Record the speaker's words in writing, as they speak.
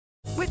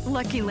With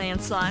Lucky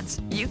Land Slots,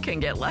 you can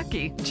get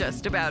lucky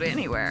just about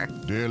anywhere.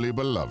 Dearly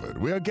beloved,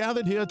 we are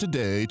gathered here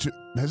today to...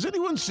 Has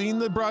anyone seen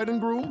the bride and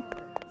groom?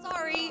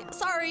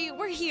 Sorry,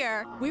 we're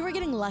here. We were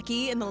getting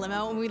lucky in the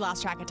limo and we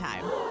lost track of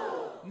time.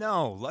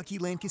 No, Lucky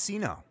Land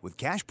Casino, with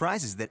cash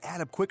prizes that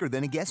add up quicker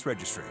than a guest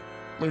registry.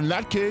 In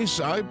that case,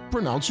 I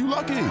pronounce you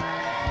lucky.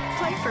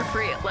 Play for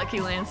free at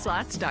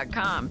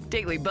LuckyLandSlots.com.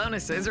 Daily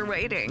bonuses are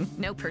waiting.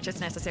 No purchase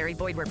necessary.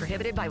 Void where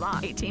prohibited by law.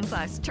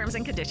 18+. Terms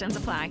and conditions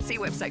apply. See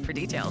website for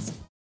details.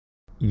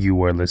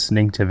 You are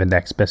listening to the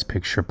Next Best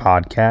Picture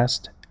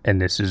podcast, and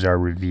this is our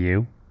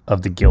review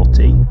of The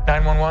Guilty.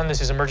 911,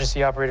 this is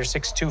emergency operator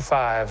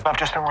 625. I've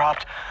just been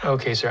robbed.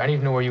 Okay, sir, I need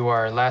to know where you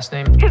are. Last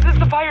name? Is this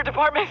the fire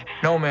department?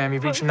 No, ma'am,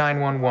 you've reached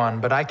 911,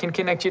 but I can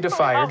connect you to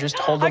fire. Just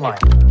hold the line.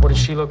 What does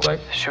she look like?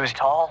 She was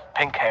tall,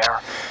 pink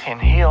hair, in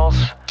heels.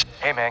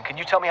 Hey, man, can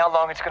you tell me how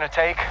long it's gonna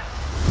take?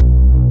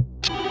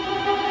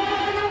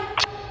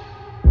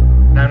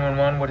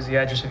 911, what is the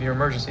address of your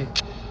emergency?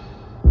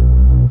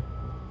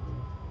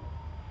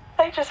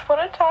 I just want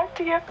to talk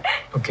to you.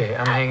 Okay,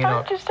 I'm hanging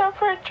up. I'm just up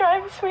for a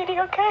drive, sweetie,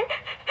 okay?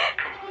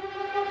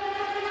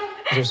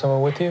 Is there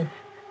someone with you?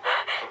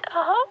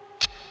 Uh-huh.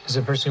 Does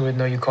the person you're with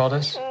know you called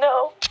us?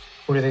 No.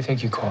 Who do they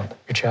think you called?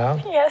 Your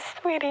child? Yes,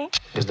 sweetie.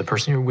 Does the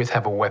person you're with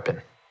have a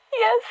weapon?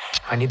 Yes.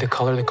 I need the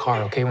color of the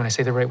car, okay? When I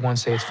say the right one,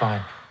 say it's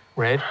fine.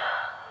 Red?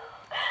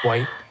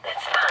 White?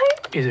 It's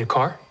fine. Is it a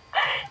car?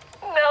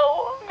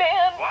 No,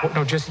 man. Oh,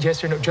 no, just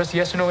yes or no. Just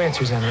yes or no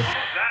answers, Emily.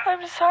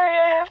 I'm sorry,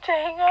 I have to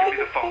hang up. Give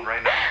me the phone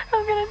right now.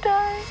 I'm gonna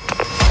die.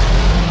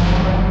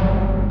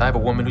 I have a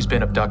woman who's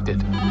been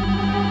abducted.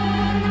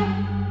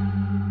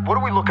 What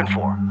are we looking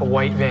for? A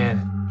white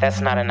van.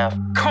 That's not enough.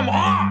 Come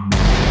on!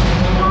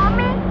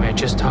 Mommy? I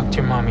just talked to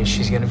your mommy.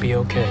 She's gonna be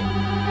okay.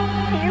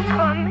 You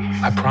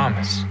promise? I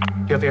promise.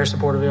 You have air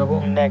support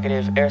available?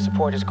 Negative. Air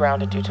support is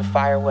grounded due to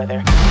fire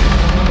weather.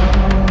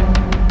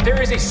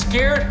 There is a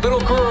scared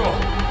little girl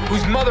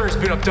whose mother has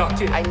been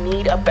abducted. I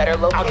need a better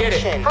location. I'll get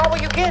it. How will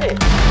you get it?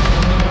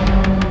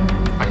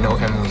 I know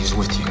Emily is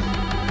with you.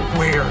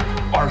 Where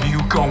are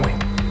you going?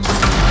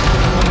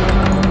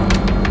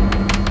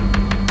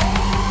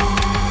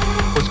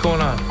 What's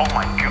going on? Oh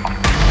my god.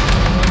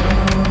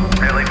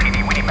 Really,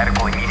 PD, we need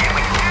medical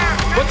immediately.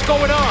 What's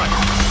going on?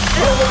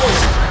 Whoa.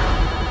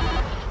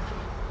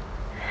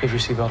 Have your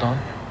seatbelt on?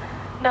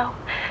 No.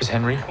 Is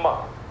Henry? Come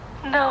on.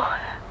 No.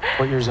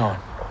 Put yours on.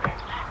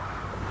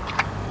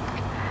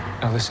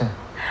 Now listen.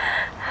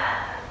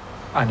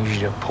 I need you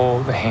to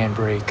pull the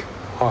handbrake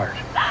hard.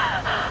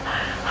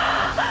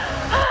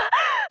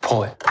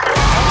 Pull it.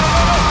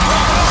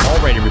 All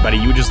right, everybody,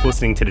 you were just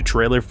listening to the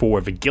trailer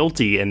for The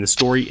Guilty, and the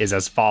story is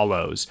as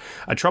follows.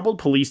 A troubled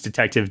police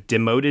detective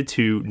demoted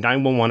to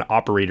 911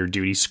 operator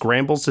duty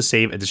scrambles to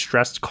save a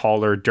distressed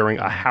caller during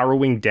a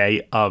harrowing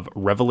day of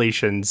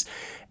revelations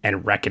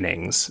and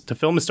reckonings. The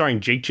film is starring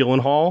Jake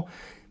Gyllenhaal,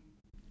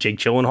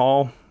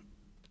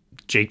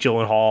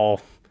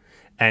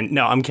 and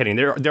no, I'm kidding.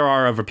 There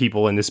are other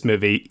people in this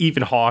movie.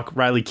 Ethan Hawke,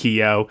 Riley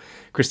Keough,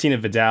 Christina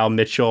Vidal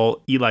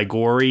Mitchell, Eli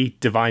Gorey,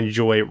 Divine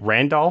Joy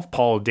Randolph,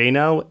 Paul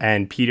Dano,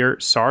 and Peter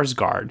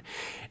Sarsgaard.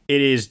 It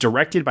is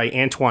directed by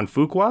Antoine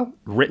Fuqua,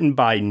 written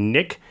by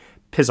Nick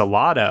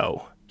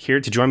Pizzolatto.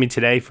 Here to join me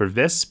today for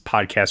this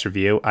podcast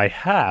review, I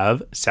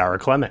have Sarah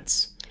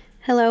Clements.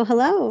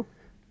 Hello.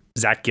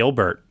 Zach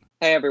Gilbert.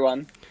 Hey,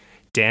 everyone.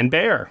 Dan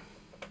Baer.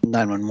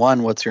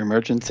 911, what's your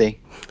emergency?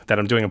 That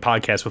I'm doing a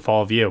podcast with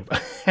all of you.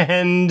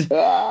 And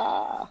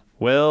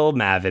Will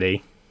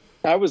Mavity.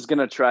 I was going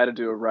to try to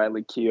do a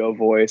Riley Keough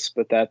voice,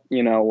 but that,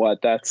 you know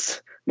what,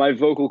 that's, my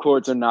vocal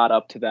cords are not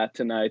up to that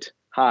tonight.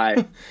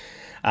 Hi.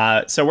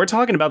 So we're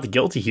talking about The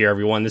Guilty here,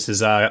 everyone. This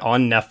is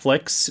on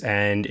Netflix,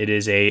 and it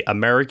is a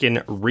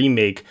American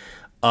remake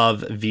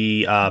of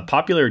the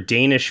popular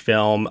Danish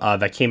film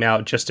that came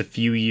out just a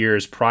few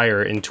years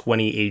prior in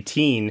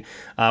 2018.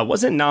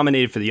 Wasn't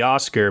nominated for the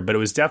Oscar, but it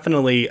was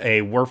definitely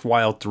a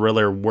worthwhile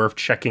thriller worth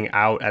checking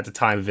out at the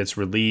time of its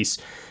release.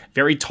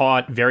 Very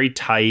taut, very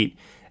tight,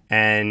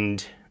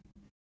 and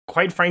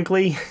quite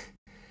frankly,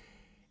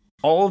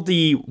 all of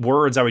the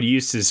words I would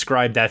use to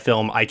describe that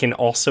film, I can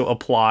also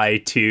apply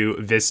to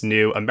this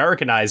new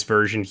Americanized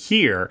version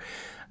here.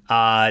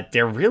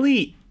 There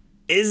really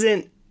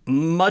isn't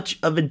much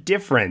of a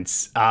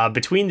difference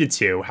between the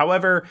two.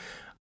 However,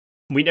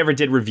 we never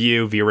did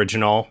review the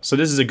original, so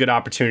this is a good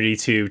opportunity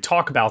to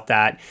talk about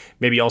that.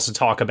 Maybe also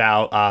talk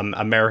about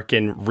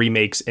American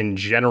remakes in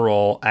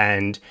general.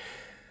 And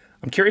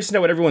I'm curious to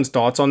know what everyone's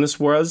thoughts on this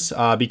was,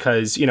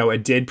 because, you know,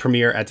 it did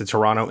premiere at the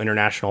Toronto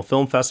International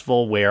Film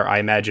Festival, where I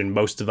imagine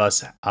most of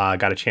us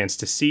got a chance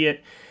to see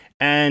it.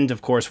 And,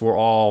 of course, we're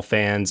all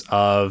fans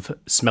of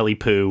Smelly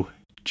Poo,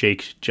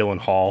 Jake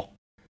Gyllenhaal,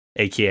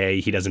 a.k.a.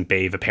 he doesn't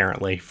bathe,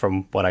 apparently,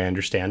 from what I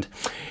understand.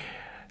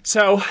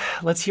 So,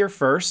 let's hear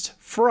first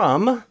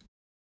from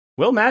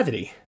Will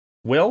Mavity.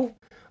 Will,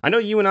 I know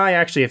you and I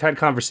actually have had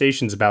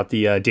conversations about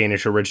the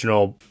Danish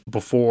original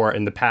before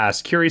in the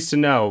past. Curious to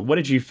know, what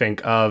did you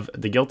think of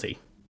The Guilty?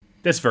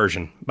 This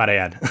version, might I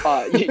add.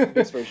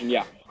 This version,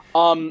 yeah.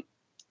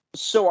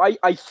 So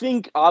I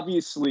think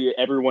obviously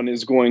everyone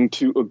is going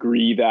to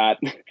agree that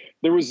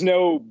there was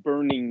no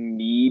burning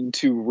need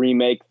to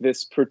remake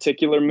this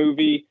particular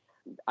movie.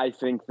 I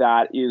think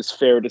that is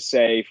fair to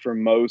say for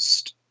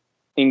most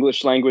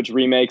English language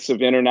remakes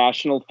of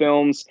international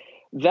films.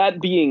 That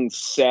being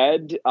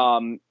said,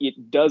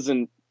 it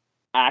doesn't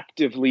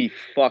actively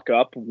fuck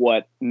up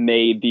what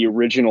made the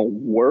original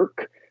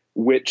work,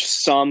 which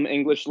some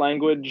English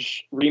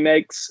language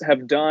remakes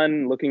have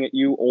done. Looking at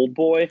you, old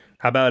boy.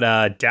 How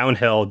about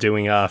Downhill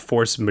doing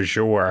Force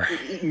Majeure?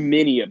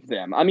 Many of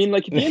them. I mean,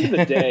 like at the end of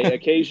the day,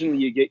 occasionally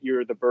you get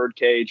The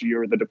Birdcage,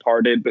 you're The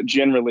Departed, but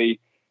generally,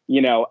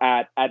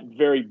 at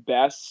very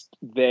best,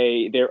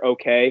 they're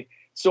okay.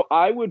 So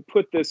I would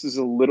put this as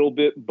a little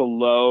bit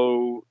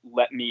below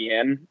Let Me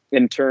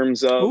in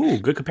terms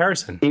of good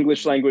comparison.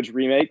 English language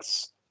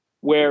remakes,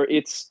 where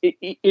it's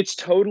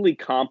totally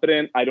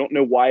competent. I don't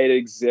know why it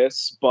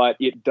exists, but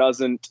it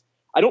doesn't.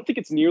 I don't think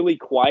it's nearly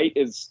quite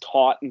as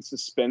taut and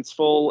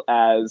suspenseful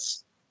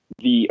as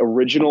the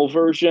original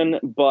version.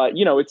 But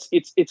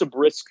it's a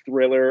brisk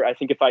thriller. I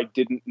think if I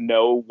didn't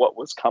know what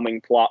was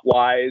coming plot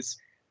wise,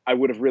 I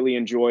would have really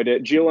enjoyed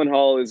it.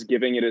 Gyllenhaal is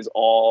giving it his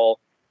all.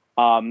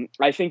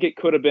 I think it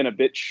could have been a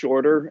bit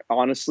shorter,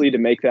 honestly, to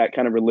make that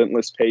kind of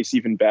relentless pace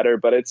even better.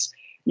 But it's,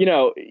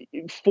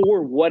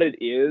 for what it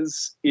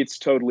is, it's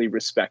totally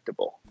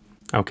respectable.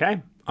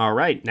 Okay. All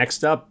right.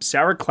 Next up,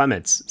 Sarah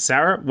Clements.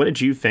 Sarah, what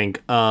did you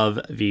think of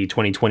the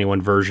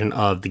 2021 version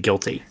of The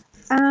Guilty?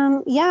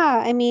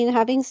 Yeah, I mean,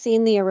 having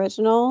seen the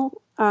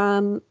original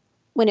when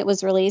it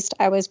was released,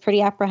 I was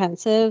pretty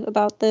apprehensive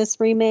about this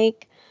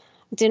remake.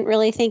 Didn't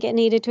really think it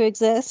needed to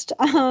exist,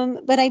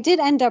 but I did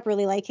end up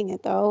really liking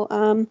it,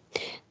 though.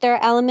 There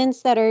are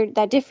elements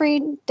that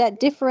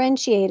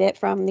differentiate it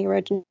from the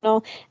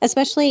original,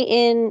 especially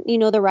in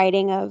the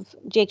writing of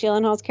Jake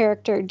Gyllenhaal's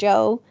character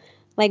Joe,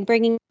 like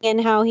bringing in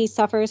how he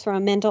suffers from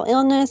a mental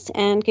illness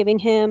and giving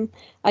him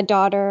a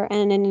daughter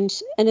and an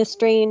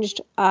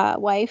estranged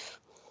wife.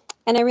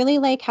 And I really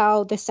like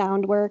how the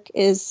sound work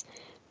is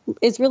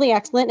really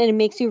excellent,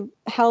 and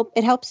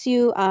it helps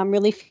you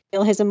really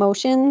feel his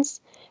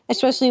emotions.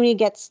 Especially when they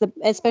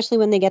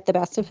get the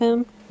best of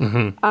him.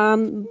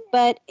 Mm-hmm.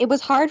 But it was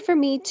hard for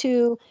me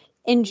to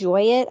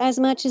enjoy it as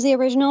much as the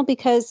original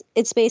because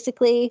it's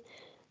basically,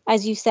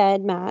 as you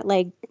said, Matt,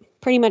 like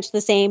pretty much the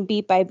same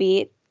beat by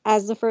beat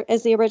as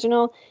the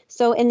original.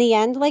 So in the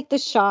end, like the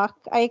shock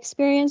I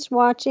experienced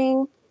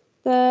watching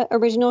the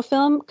original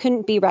film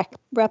couldn't be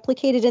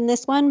replicated in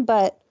this one,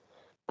 but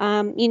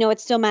it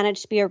still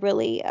managed to be a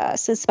really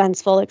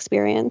suspenseful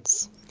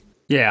experience.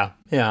 Yeah,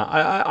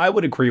 I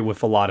would agree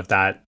with a lot of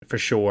that for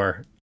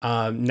sure.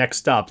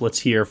 Next up, let's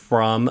hear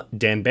from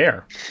Dan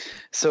Baer.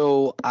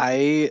 So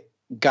I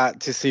got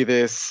to see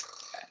this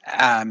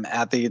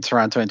at the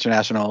Toronto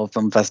International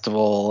Film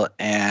Festival,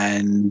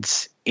 and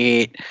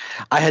I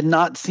had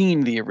not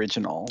seen the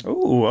original.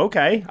 Ooh,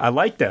 okay. I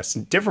like this.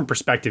 Different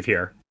perspective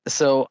here.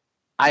 So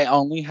I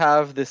only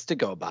have this to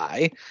go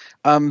by.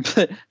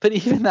 But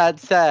even that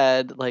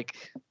said, like,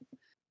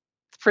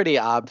 it's pretty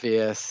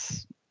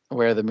obvious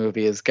where the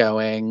movie is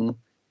going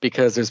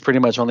because there's pretty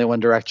much only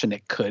one direction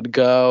it could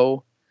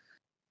go.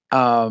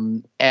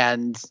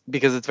 And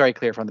because it's very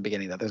clear from the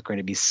beginning that there's going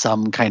to be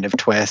some kind of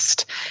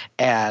twist,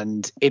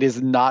 and it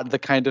is not the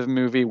kind of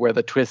movie where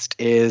the twist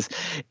is,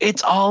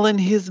 it's all in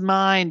his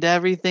mind,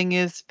 everything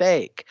is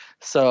fake.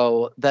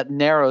 So that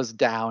narrows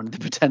down the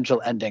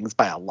potential endings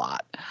by a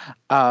lot.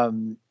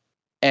 And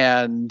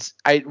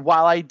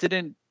while I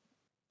didn't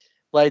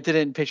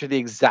picture the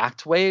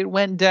exact way it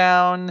went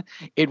down,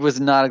 it was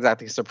not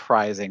exactly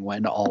surprising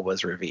when all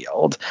was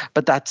revealed.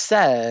 But that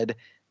said,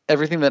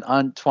 everything that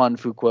Antoine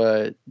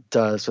Fuqua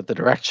does with the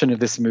direction of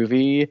this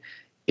movie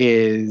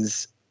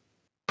is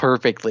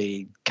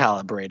perfectly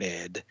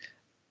calibrated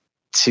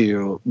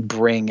to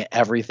bring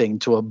everything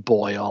to a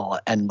boil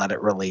and let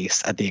it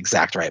release at the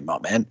exact right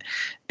moment.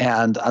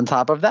 And on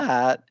top of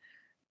that,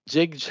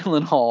 Jake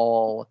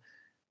Gyllenhaal,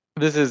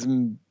 this is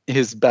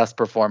his best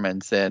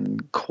performance in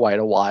quite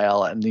a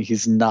while, and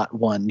he's not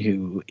one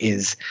who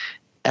is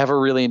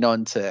ever really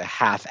known to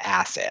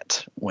half-ass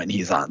it when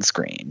he's on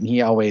screen.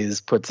 He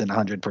always puts in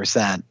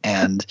 100%,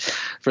 and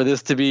for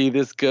this to be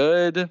this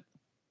good,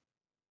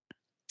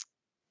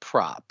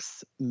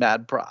 props,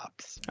 mad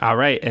props. All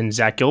right, and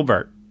Zach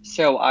Gilbert.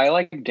 So I,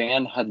 like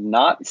Dan, had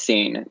not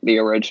seen the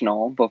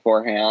original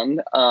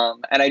beforehand,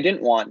 and I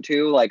didn't want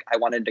to. Like, I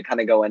wanted to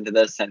kind of go into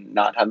this and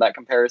not have that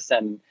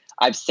comparison.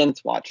 I've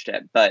since watched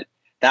it, but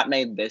that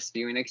made this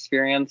viewing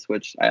experience,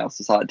 which I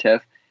also saw at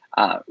TIFF,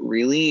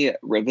 really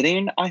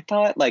riveting, I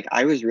thought. Like,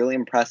 I was really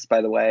impressed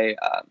by the way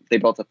they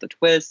built up the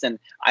twist, and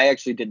I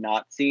actually did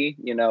not see,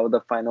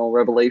 the final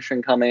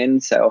revelation come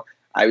in, so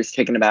I was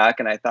taken aback,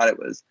 and I thought it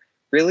was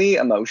really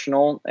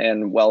emotional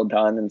and well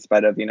done in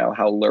spite of,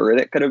 how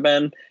lurid it could have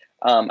been.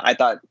 I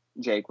thought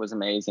Jake was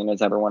amazing,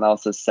 as everyone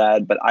else has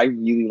said, but I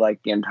really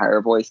liked the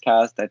entire voice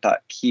cast. I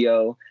thought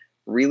Keo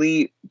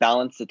really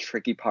balanced the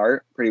tricky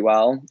part pretty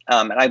well.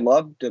 And I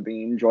loved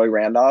Davine Joy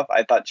Randolph.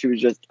 I thought she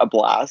was just a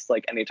blast.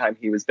 Like, anytime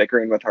he was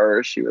bickering with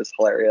her, she was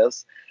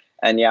hilarious.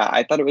 And yeah,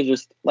 I thought it was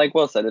just, like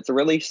Will said, it's a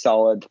really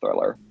solid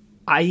thriller.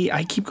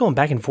 I keep going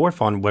back and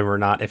forth on whether or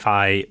not if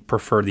I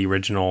prefer the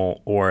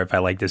original or if I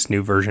like this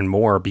new version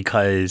more,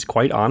 because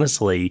quite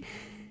honestly,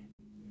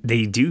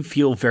 they do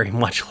feel very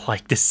much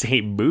like the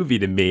same movie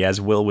to me, as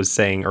Will was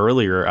saying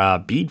earlier,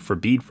 beat for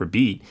beat for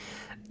beat,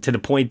 to the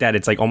point that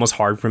it's like almost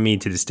hard for me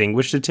to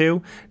distinguish the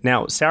two.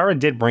 Now, Sarah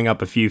did bring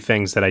up a few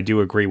things that I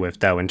do agree with,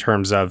 though, in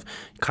terms of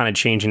kind of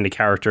changing the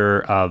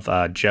character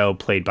of Joe,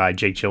 played by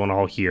Jake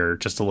Gyllenhaal here,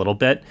 just a little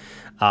bit.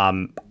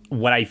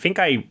 What I think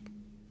I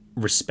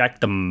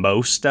respect the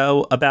most,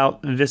 though, about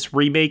this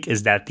remake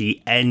is that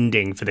the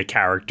ending for the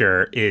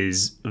character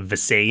is the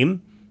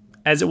same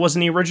as it was in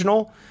the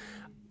original.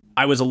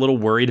 I was a little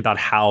worried about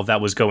how that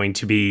was going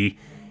to be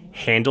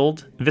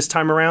handled this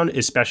time around,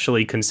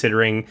 especially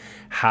considering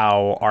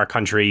how our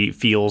country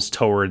feels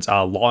towards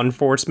law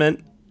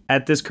enforcement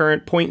at this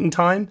current point in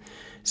time.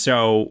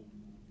 So,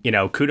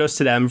 kudos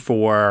to them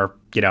for,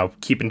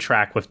 keeping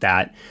track with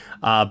that.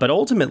 But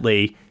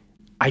ultimately,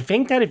 I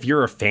think that if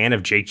you're a fan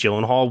of Jake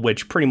Gyllenhaal,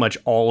 which pretty much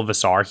all of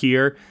us are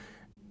here,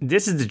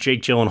 this is the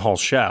Jake Gyllenhaal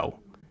show.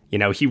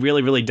 He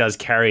really, really does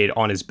carry it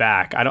on his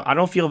back. I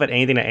don't feel that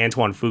anything that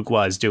Antoine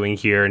Fuqua is doing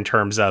here in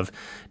terms of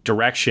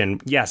direction,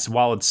 yes,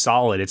 while it's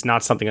solid, it's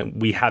not something that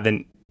we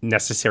haven't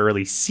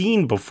necessarily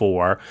seen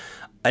before.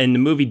 And the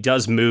movie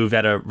does move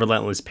at a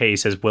relentless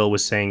pace, as Will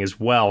was saying as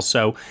well.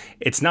 So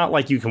it's not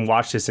like you can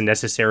watch this and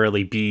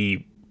necessarily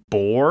be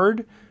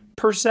bored,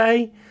 per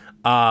se.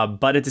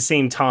 But at the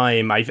same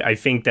time, I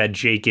think that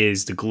Jake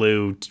is the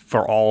glue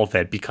for all of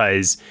it,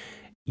 because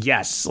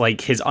yes,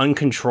 like his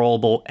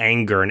uncontrollable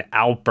anger and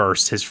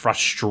outbursts, his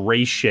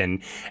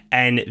frustration,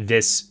 and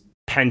this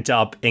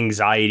pent-up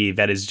anxiety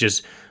that is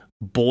just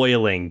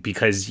boiling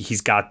because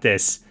he's got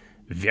this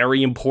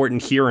very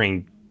important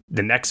hearing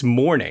the next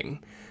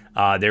morning.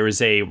 There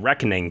is a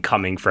reckoning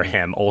coming for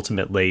him,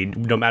 ultimately,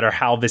 no matter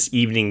how this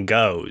evening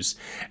goes.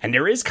 And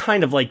there is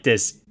kind of like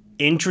this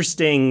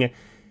interesting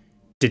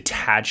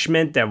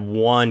detachment that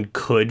one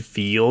could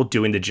feel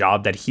doing the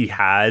job that he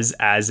has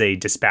as a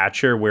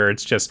dispatcher, where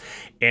it's just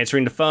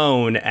answering the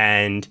phone,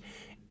 and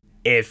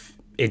if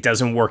it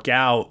doesn't work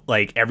out,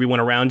 like everyone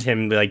around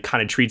him like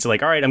kind of treats it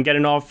like, all right, I'm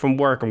getting off from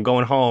work, I'm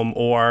going home,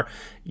 or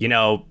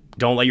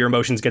don't let your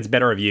emotions get the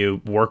better of you,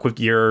 work with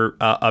your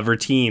other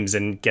teams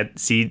and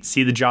see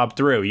the job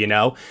through.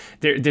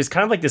 There's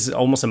kind of like this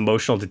almost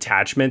emotional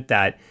detachment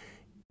that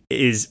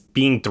is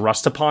being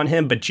thrust upon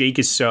him, but Jake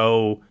is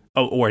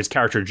or his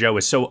character Joe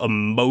is so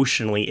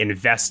emotionally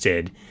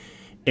invested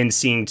in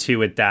seeing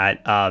to it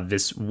that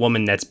this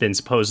woman that's been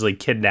supposedly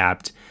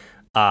kidnapped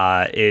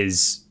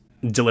is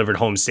delivered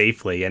home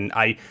safely. And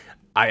I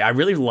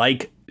really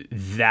like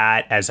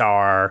that as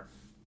our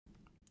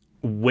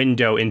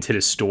window into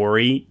the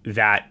story,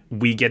 that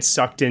we get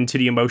sucked into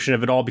the emotion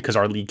of it all because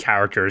our lead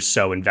character is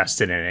so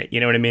invested in it. You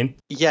know what I mean?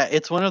 Yeah,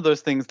 it's one of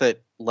those things that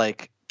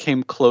like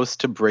came close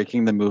to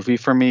breaking the movie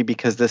for me,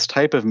 because this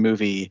type of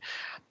movie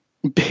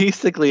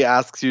basically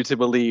asks you to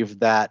believe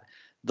that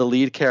the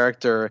lead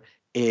character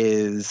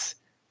is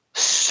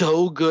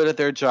so good at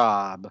their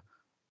job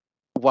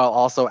while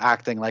also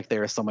acting like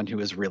they're someone who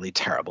is really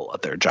terrible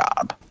at their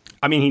job.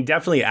 I mean, he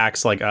definitely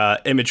acts like an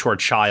immature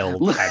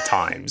child at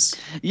times.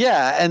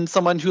 Yeah, and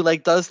someone who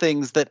like does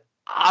things that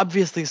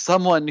obviously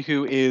someone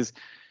who is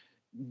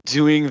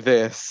doing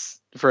this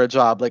for a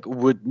job like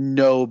would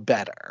know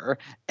better,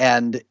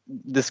 and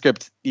the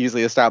script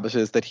easily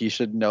establishes that he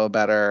should know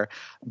better.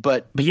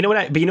 But you know what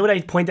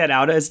I point that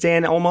out as,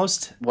 Dan?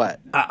 Almost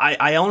what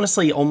I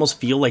honestly almost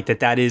feel like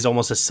that is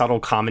almost a subtle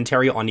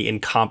commentary on the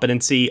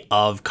incompetency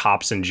of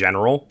cops in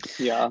general.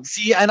 Yeah.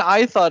 See, and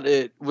I thought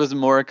it was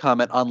more a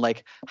comment on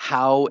like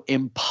how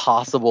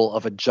impossible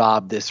of a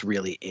job this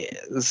really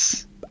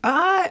is.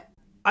 I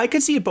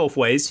could see it both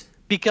ways,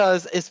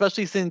 because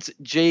especially since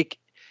Jake,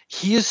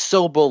 he is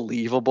so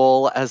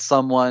believable as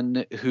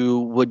someone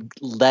who would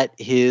let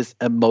his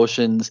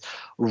emotions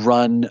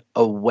run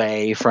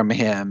away from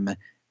him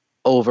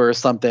over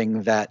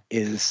something that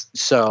is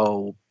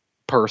so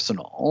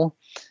personal,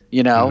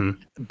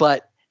 Mm-hmm.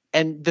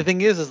 And the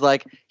thing is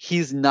like,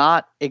 he's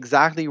not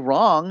exactly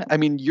wrong. I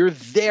mean, you're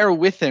there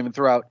with him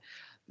throughout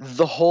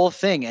the whole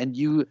thing, and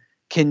you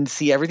can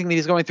see everything that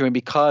he's going through. And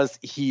because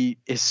he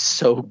is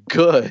so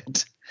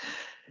good,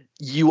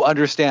 you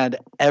understand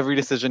every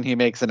decision he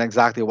makes and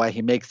exactly why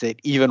he makes it,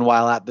 even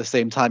while at the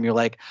same time you're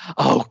like,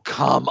 oh,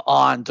 come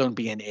on, don't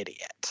be an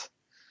idiot.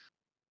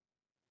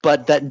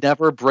 But that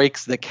never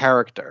breaks the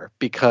character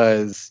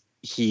because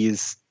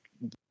he's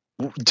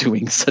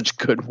doing such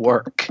good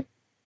work.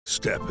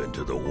 Step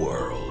into the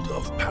world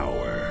of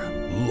power,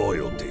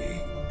 loyalty,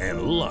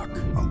 and luck.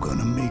 I'm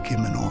gonna make him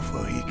an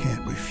offer he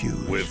can't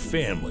refuse. With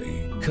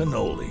family,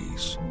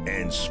 cannolis,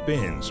 and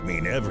spins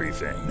mean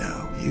everything.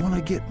 Now, you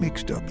wanna get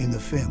mixed up in the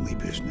family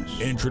business.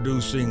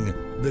 Introducing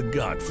The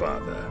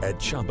Godfather at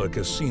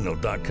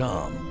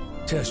ChumbaCasino.com.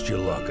 Test your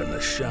luck in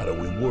the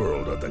shadowy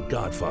world of The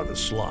Godfather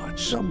slot.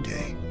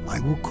 Someday, I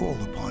will call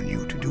upon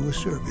you to do a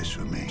service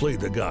for me. Play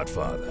The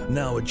Godfather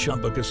now at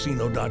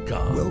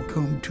ChumbaCasino.com.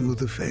 Welcome to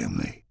the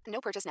family. No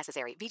No purchase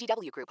necessary.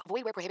 VGW Group.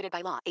 Void where prohibited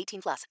by law.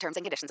 18 plus. Terms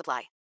and conditions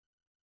apply.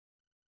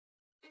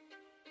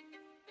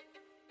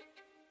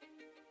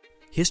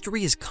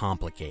 History is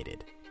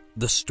complicated.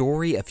 The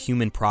story of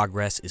human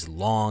progress is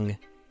long,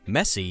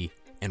 messy,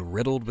 and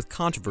riddled with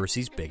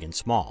controversies big and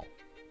small.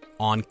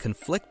 On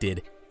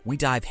Conflicted, we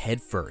dive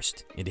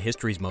headfirst into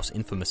history's most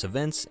infamous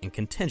events and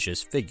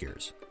contentious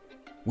figures.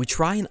 We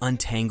try and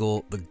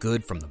untangle the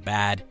good from the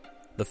bad,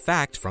 the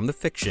fact from the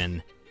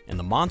fiction, and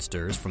the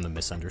monsters from the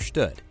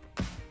misunderstood.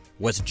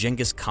 Was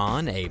Genghis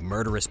Khan a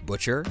murderous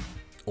butcher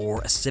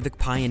or a civic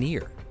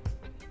pioneer?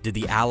 Did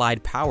the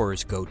Allied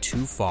powers go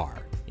too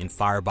far in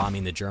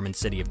firebombing the German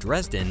city of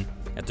Dresden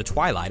at the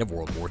twilight of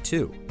World War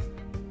II?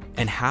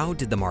 And how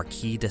did the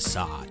Marquis de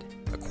Sade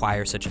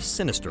acquire such a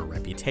sinister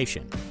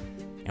reputation?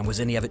 And was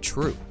any of it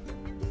true?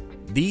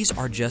 These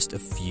are just a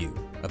few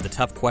of the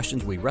tough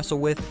questions we wrestle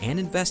with and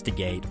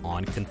investigate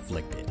on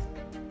Conflicted.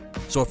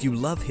 So if you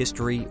love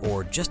history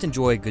or just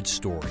enjoy a good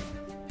story,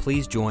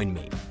 please join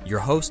me, your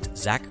host,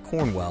 Zach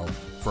Cornwell,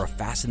 for a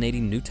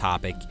fascinating new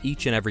topic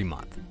each and every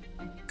month.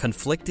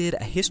 Conflicted,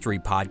 a history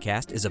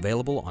podcast, is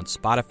available on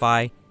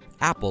Spotify,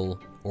 Apple,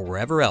 or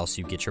wherever else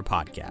you get your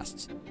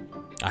podcasts.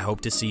 I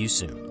hope to see you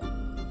soon.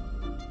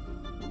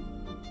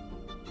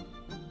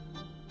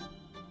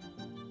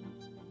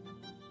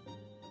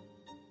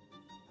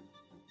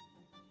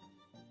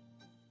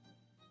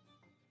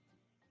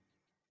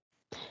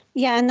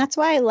 Yeah, and that's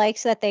why I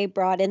liked that they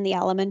brought in the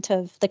element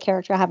of the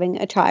character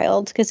having a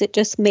child, because it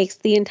just makes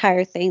the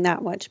entire thing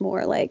that much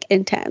more like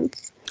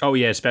intense. Oh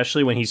yeah,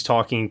 especially when he's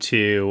talking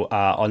to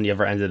on the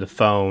other end of the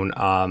phone,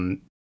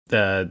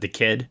 the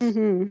kid.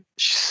 Mm-hmm.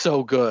 She's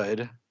so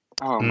good.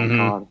 Oh my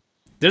god.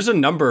 There's a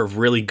number of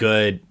really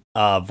good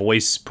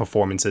voice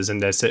performances in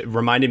this. It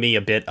reminded me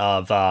a bit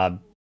of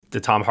the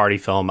Tom Hardy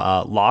film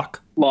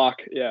Locke.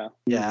 Locke, yeah.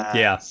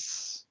 Yeah.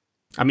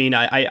 I mean,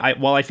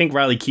 I think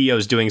Riley Keough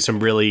is doing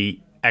some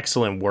really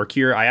excellent work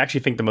here. I actually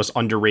think the most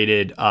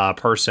underrated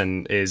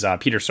person is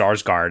Peter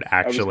Sarsgaard, actually.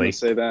 I was going to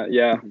say that,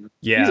 yeah.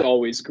 Yeah. He's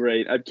always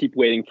great. I keep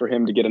waiting for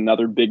him to get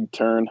another big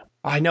turn.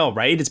 I know,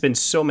 right? It's been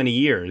so many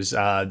years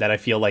that I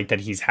feel like that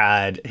he's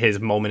had his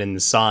moment in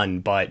the sun,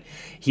 but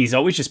he's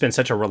always just been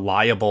such a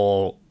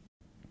reliable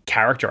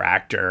character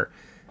actor.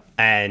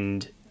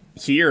 And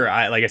here,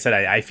 like I said,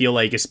 I feel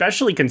like,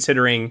 especially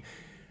considering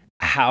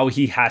how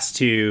he has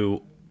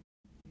to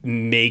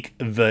make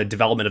the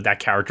development of that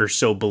character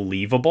so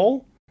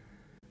believable,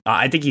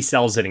 I think he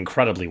sells it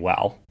incredibly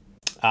well.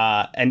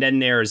 And then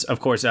there's, of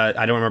course,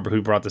 I don't remember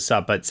who brought this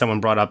up, but someone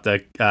brought up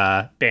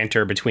the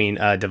banter between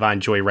Devon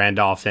Joy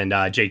Randolph and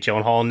Jake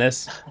Gyllenhaal in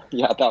this.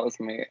 Yeah, that was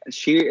me.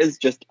 She is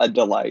just a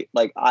delight.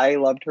 Like, I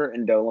loved her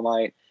in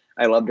Dolomite.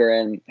 I loved her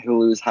in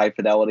Hulu's High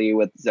Fidelity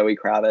with Zoe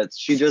Kravitz.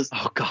 She just,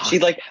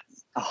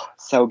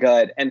 so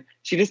good. And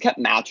she just kept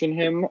matching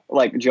him,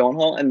 like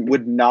Gyllenhaal, and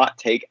would not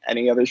take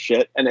any other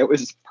shit. And it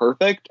was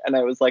perfect. And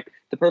I was like,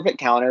 the perfect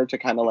counter to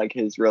kind of like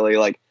his really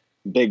like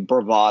big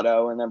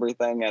bravado and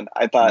everything. And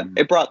I thought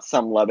it brought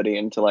some levity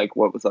into like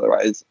what was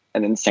otherwise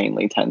an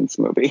insanely tense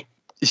movie.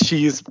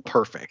 She's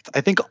perfect.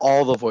 I think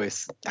all the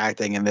voice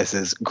acting in this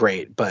is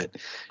great, but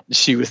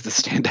she was the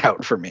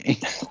standout for me.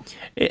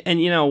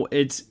 And, you know,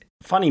 it's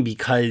funny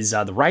because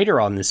the writer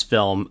on this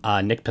film,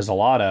 Nick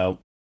Pizzolatto,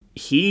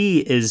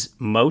 he is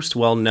most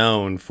well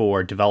known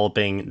for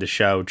developing the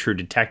show True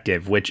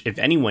Detective, which if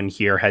anyone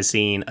here has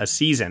seen a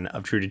season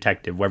of True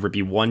Detective, whether it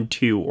be 1,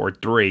 2, or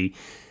 3,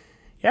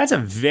 yeah, it's a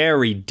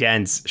very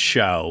dense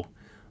show.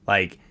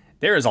 Like,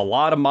 there is a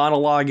lot of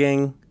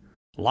monologuing,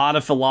 a lot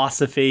of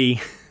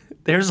philosophy.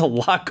 There's a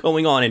lot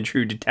going on in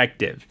True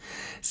Detective.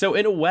 So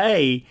in a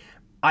way,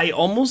 I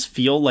almost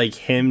feel like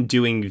him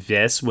doing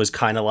this was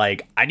kind of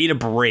like, I need a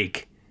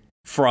break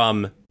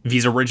from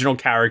these original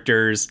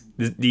characters,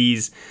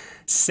 these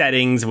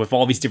settings with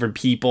all these different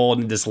people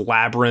and this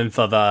labyrinth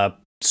of a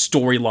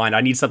storyline.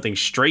 I need something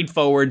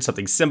straightforward,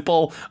 something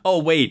simple.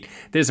 Oh wait,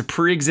 there's a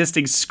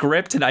pre-existing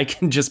script and I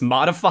can just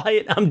modify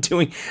it. I'm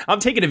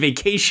taking a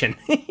vacation,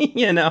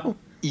 you know?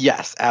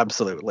 Yes,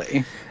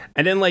 absolutely.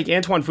 And then like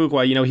Antoine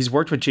Fuqua, you know, he's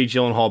worked with Jake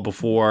Gyllenhaal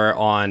before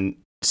on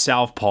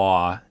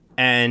Southpaw,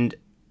 and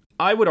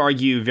I would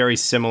argue very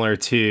similar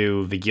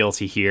to The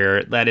Guilty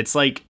here, that it's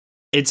like,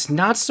 it's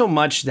not so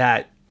much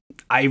that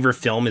either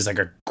film is like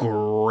a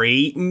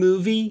great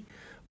movie,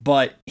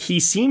 but he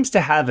seems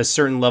to have a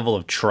certain level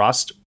of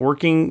trust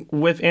working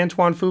with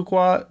Antoine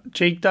Fuqua,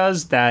 Jake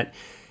does, that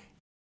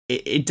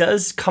it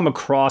does come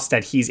across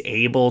that he's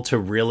able to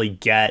really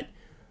get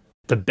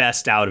the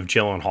best out of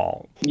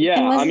Gyllenhaal.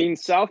 Yeah, I mean,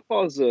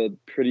 Southpaw is a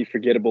pretty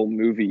forgettable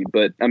movie,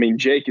 but I mean,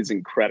 Jake is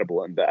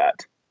incredible in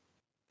that.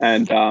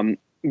 And,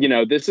 you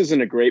know, this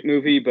isn't a great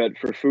movie, but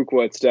for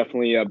Fuqua, it's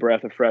definitely a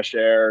breath of fresh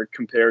air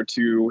compared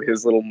to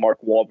his little Mark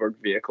Wahlberg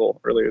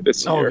vehicle earlier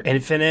this year. Oh,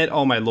 Infinite?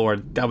 Oh, my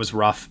Lord. That was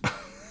rough.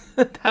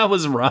 That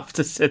was rough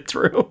to sit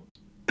through.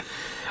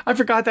 I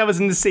forgot that was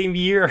in the same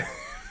year.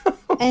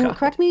 And God.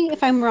 Correct me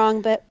if I'm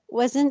wrong, but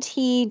wasn't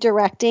he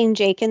directing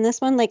Jake in this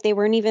one? Like, they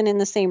weren't even in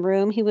the same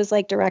room. He was,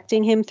 like,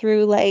 directing him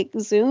through, like,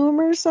 Zoom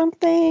or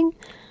something?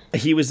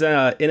 He was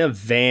in a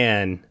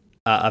van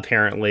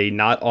apparently,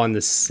 not on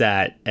the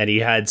set, and he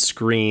had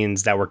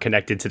screens that were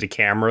connected to the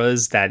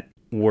cameras that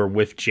were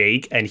with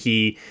Jake, and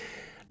he,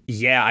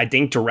 I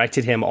think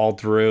directed him all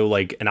through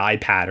like an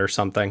iPad or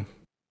something.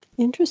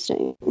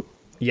 Interesting.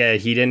 Yeah,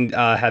 he didn't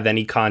have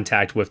any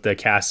contact with the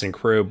cast and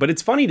crew. But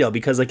it's funny, though,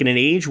 because like in an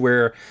age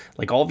where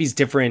like all these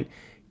different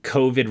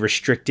COVID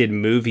restricted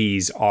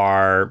movies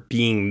are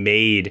being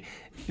made,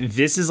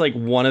 this is like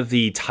one of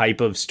the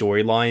type of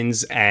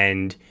storylines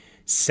and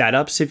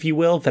setups, if you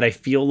will, that I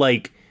feel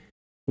like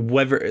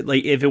whether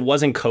like if it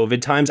wasn't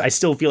COVID times, I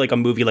still feel like a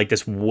movie like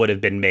this would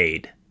have been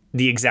made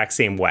the exact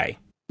same way.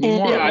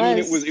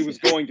 It was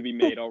going to be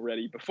made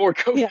already before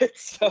COVID.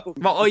 So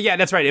well,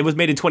 that's right. It was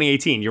made in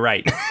 2018. You're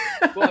right.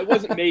 Well, it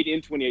wasn't made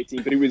in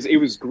 2018, but it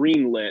was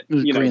greenlit.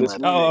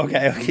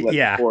 Okay.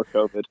 Yeah. Before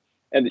COVID,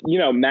 and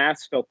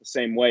Mass felt the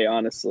same way.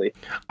 Honestly,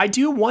 I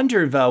do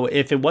wonder though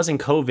if it wasn't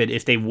COVID,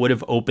 if they would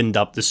have opened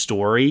up the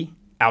story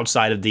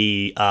outside of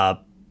the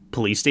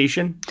police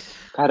station.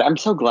 God, I'm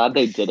so glad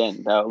they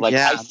didn't though. Like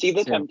I see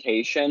the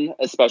temptation,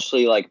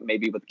 especially like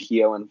maybe with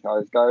Keo and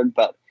Skarsgård,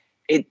 but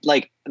it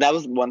like that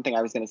was one thing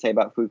I was going to say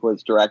about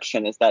Fuqua's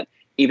direction is that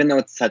even though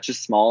it's such a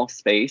small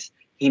space,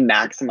 he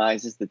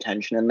maximizes the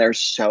tension in there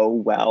so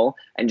well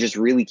and just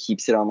really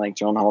keeps it on like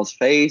Gyllenhaal's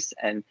face.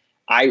 And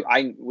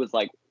I was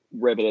like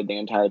riveted the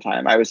entire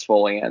time. I was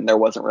fully in. There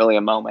wasn't really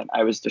a moment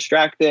I was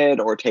distracted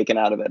or taken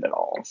out of it at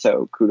all.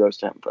 So kudos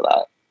to him for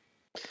that.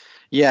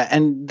 Yeah,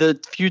 and the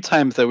few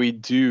times that we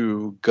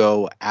do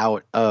go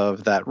out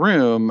of that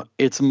room,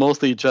 it's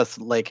mostly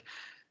just like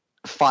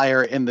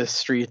fire in the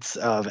streets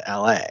of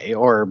LA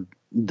or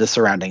the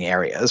surrounding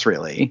areas,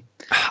 really.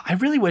 I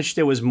really wish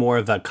there was more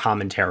of a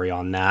commentary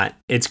on that.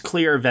 It's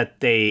clear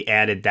that they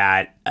added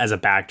that as a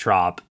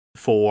backdrop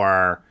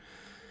for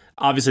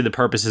obviously the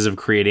purposes of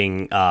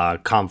creating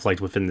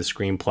conflict within the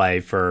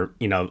screenplay for,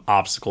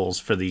 obstacles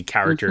for the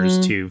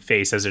characters to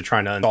face as they're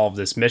trying to solve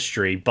this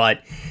mystery.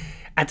 But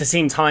at the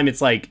same time,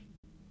 it's like,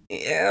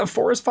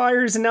 forest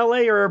fires in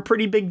LA are a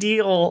pretty big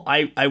deal.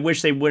 I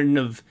wish they wouldn't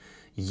have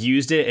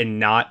used it and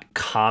not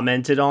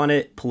commented on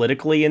it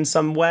politically in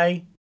some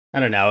way. I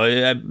don't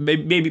know.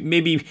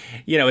 Maybe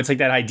it's like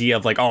that idea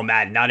of like, oh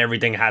man, not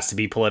everything has to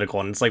be political,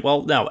 and it's like,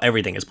 well, no,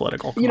 everything is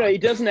political. Come on.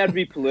 It doesn't have to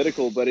be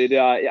political, but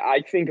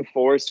I think a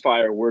forest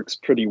fire works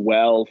pretty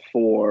well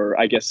for,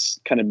 I guess,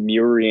 kind of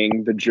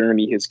mirroring the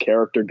journey his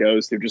character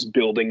goes through, just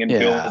building and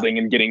building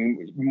and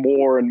getting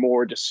more and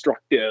more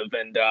destructive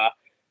and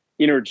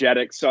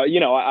energetic. So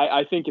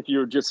I think if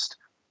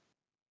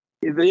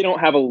they don't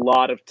have a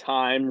lot of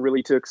time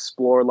really to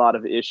explore a lot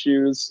of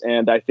issues.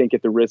 And I think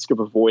at the risk of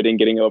avoiding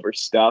getting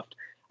overstuffed,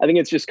 I think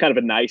it's just kind of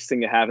a nice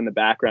thing to have in the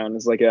background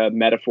as like a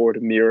metaphor to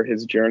mirror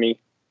his journey.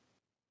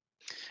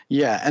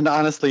 Yeah. And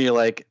honestly,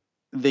 like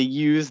they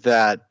use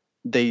that,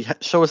 they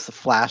show us the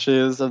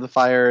flashes of the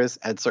fires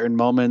at certain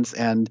moments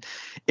and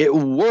it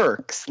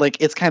works. Like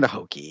it's kind of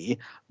hokey,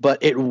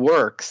 but it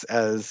works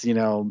as,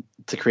 to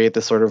create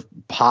this sort of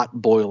pot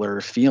boiler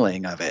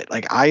feeling of it.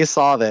 Like I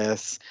saw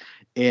this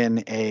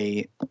in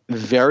a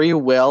very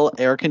well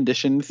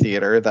air-conditioned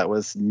theater that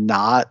was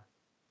not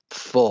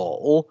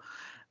full,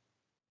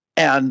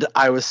 and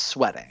I was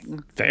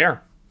sweating.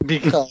 Fair.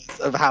 Because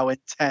of how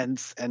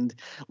intense and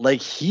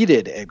like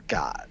heated it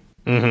got.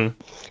 Mm-hmm.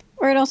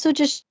 Or it also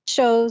just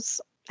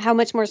shows how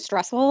much more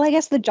stressful, I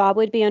guess, the job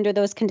would be under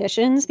those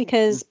conditions.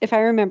 Because if I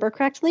remember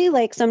correctly,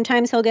 like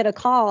sometimes he'll get a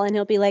call and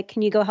he'll be like,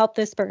 can you go help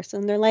this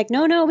person? They're like,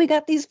 no, we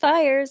got these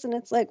fires. And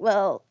it's like,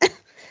 well...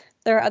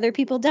 there are other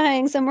people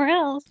dying somewhere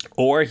else.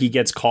 Or he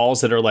gets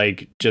calls that are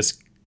like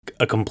just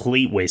a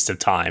complete waste of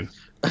time.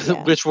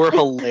 Yeah. Which were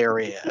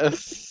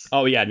hilarious.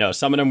 Oh, yeah. No,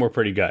 some of them were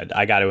pretty good.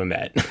 I got to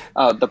admit.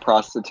 The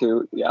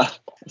prostitute. Yeah.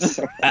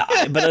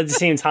 But at the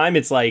same time,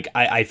 it's like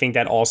I think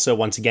that also,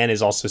 once again,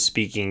 is also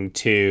speaking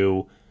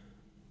to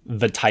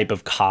the type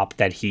of cop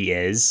that he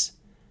is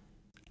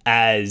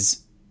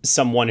as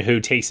someone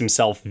who takes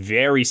himself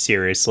very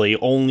seriously,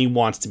 only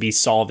wants to be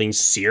solving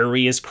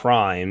serious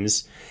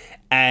crimes,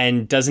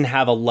 and doesn't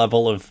have a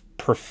level of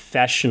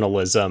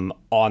professionalism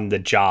on the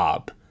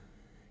job.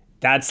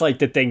 That's like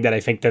the thing that I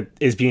think that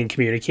is being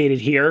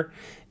communicated here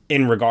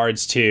in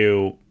regards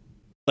to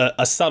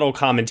a subtle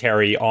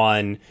commentary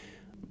on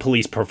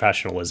police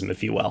professionalism,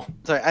 if you will.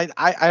 Sorry,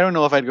 I don't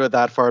know if I'd go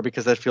that far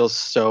because that feels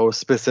so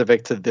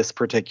specific to this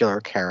particular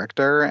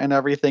character and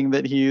everything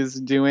that he's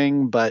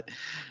doing. But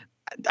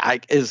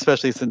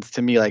especially since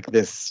to me, like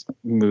this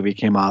movie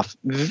came off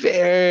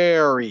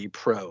very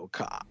pro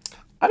cop.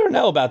 I don't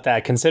know about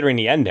that, considering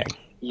the ending.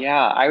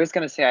 Yeah, I was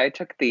going to say, I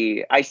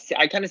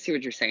kind of see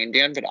what you're saying,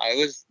 Dan, but I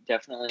was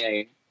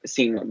definitely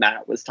seeing what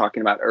Matt was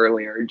talking about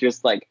earlier.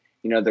 Just like,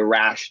 the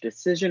rash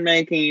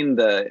decision-making,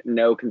 the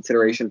no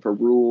consideration for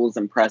rules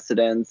and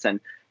precedents, and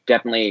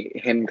definitely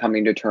him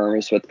coming to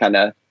terms with kind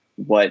of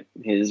what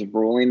his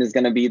ruling is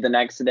going to be the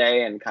next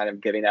day and kind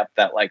of giving up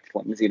that like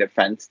flimsy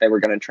defense they were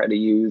going to try to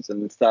use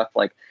and stuff.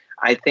 Like,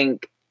 I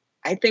think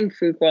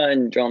Fuqua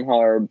and Gyllenhaal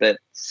are a bit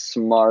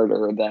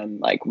smarter than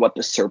like what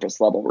the surface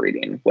level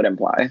reading would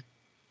imply.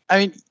 I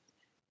mean,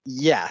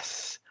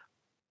 yes,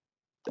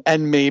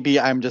 And maybe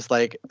I'm just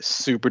like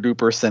super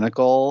duper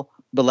cynical,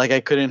 but like I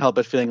couldn't help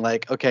but feeling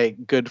like, okay,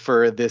 good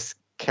for this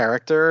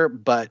character,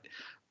 but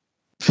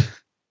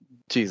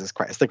Jesus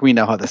Christ, like we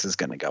know how this is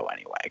going to go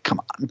anyway.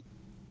 Come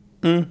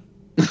on.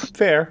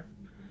 Fair.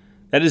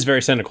 That is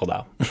very cynical,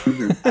 though.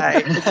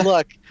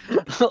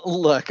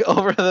 Look,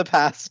 over the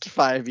past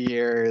 5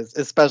 years,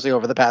 especially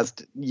over the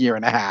past year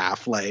and a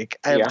half, like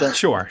I have done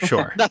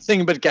Sure.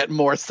 nothing but get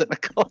more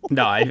cynical.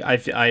 No, I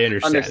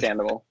understand.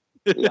 Understandable.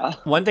 Yeah.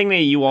 One thing that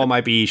you all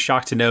might be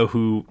shocked to know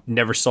who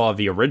never saw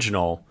the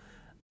original,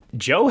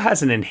 Joe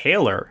has an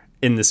inhaler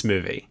in this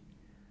movie,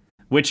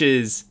 which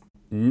is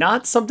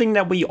not something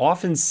that we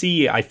often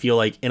see, I feel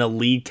like, in a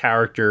lead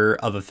character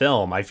of a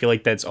film. I feel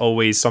like that's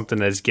always something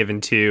that's given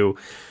to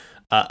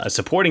a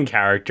supporting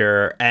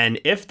character, and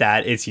if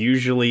that, it's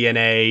usually in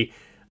a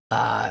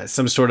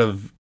some sort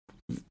of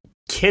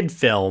kid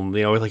film,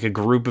 you know, like a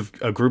group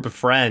of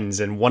friends,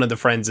 and one of the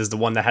friends is the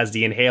one that has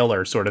the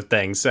inhaler sort of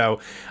thing. So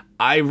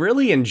I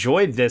really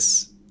enjoyed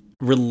this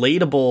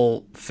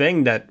relatable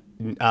thing that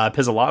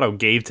Pizzolatto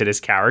gave to this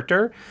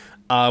character,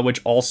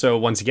 which also,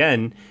 once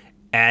again,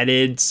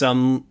 added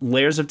some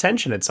layers of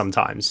tension at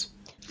sometimes.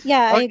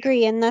 Yeah, I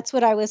agree. And that's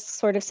what I was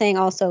sort of saying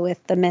also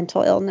with the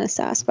mental illness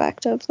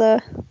aspect of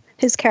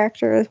his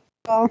character as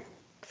well.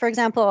 For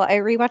example, I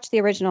rewatched the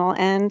original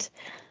and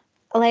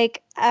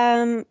like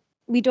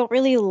we don't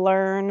really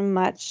learn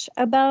much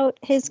about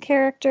his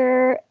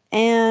character,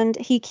 and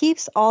he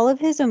keeps all of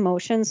his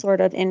emotions sort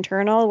of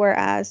internal,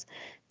 whereas,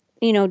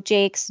 you know,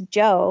 Jake's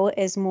Joe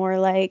is more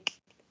like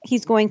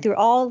he's going through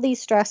all of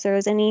these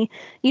stressors, and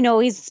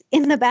he's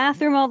in the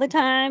bathroom all the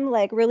time,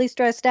 like really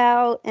stressed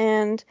out.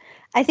 And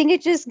I think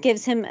it just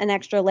gives him an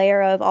extra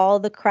layer of all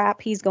the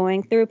crap he's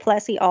going through.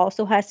 Plus he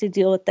also has to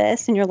deal with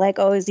this. And you're like,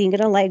 oh, is he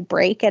going to like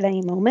break at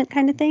any moment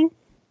kind of thing?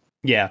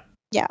 Yeah.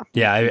 Yeah.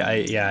 Yeah.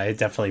 I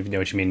definitely know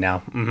what you mean now.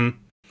 Mm-hmm.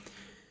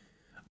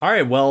 All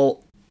right.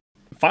 Well,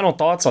 final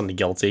thoughts on The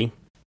Guilty.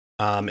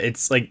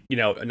 It's like, you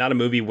know, not a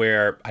movie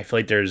where I feel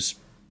like there's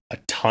a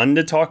ton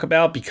to talk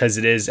about because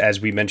it is,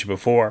 as we mentioned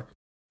before,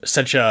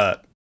 such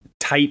a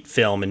tight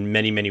film in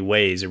many, many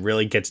ways. It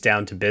really gets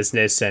down to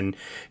business, and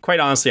quite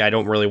honestly, I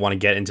don't really want to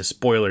get into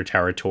spoiler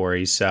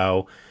territory.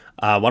 So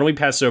why don't we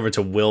pass it over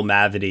to Will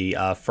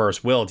Mavity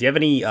first. Will, do you have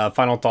any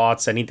final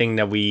thoughts, anything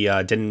that we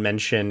didn't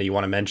mention that you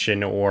want to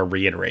mention or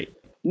reiterate?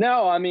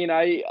 No, I mean,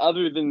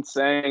 other than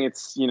saying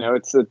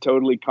it's a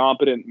totally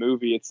competent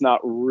movie, it's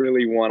not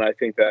really one I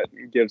think that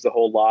gives a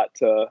whole lot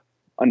to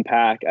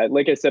unpack.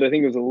 Like I said, I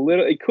think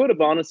it could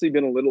have honestly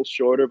been a little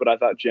shorter, but I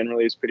thought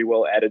generally it was pretty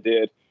well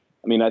edited.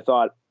 I mean, I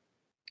thought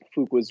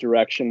Fuqua's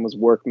direction was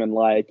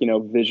workmanlike. You know,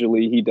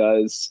 visually he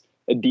does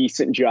a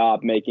decent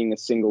job making a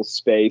single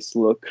space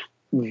look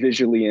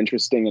visually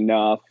interesting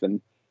enough,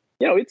 and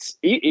you know,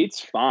 it's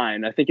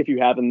fine. I think if you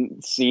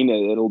haven't seen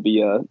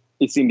it,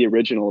 you've seen the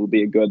original, it'll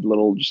be a good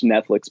little just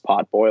Netflix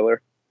pot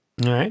boiler.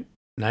 All right,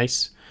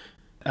 nice.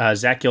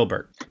 Zach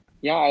Gilbert.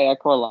 Yeah, I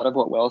echo a lot of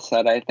what Will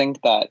said. I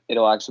think that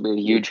it'll actually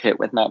be a huge hit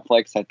with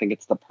Netflix. I think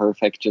it's the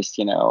perfect,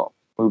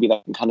 movie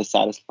that can kind of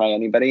satisfy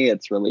anybody.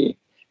 It's only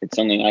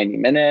 90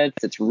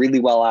 minutes. It's really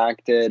well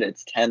acted.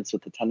 It's tense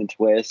with a ton of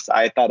twists.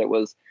 I thought it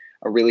was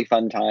a really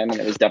fun time, and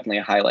it was definitely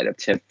a highlight of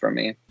TIFF for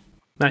me.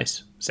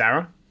 Nice.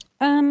 Sarah?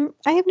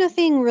 I have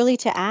nothing really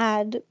to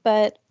add,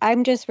 but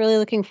I'm just really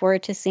looking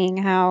forward to seeing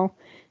how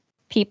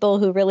people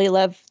who really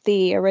love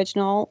the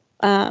original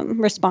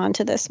respond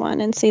to this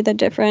one and see the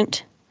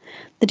different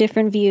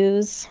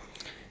views.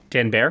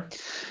 Dan Baer?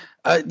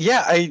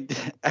 Yeah, I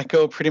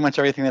echo pretty much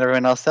everything that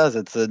everyone else says.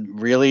 It's a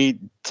really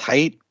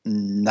tight,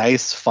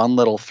 nice, fun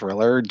little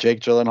thriller.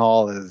 Jake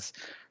Gyllenhaal is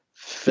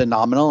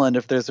phenomenal, and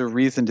if there's a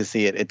reason to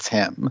see it, it's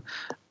him.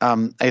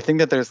 I think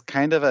that there's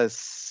kind of a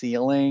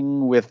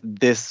ceiling with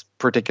this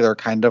particular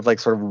kind of like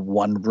sort of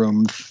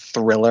one-room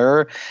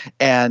thriller,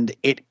 and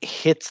it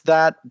hits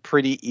that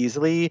pretty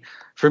easily.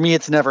 For me,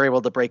 it's never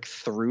able to break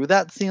through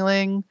that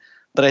ceiling,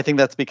 but I think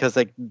that's because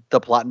like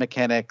the plot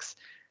mechanics,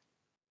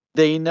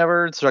 they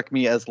never struck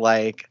me as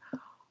like,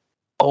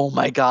 oh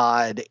my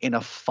God, in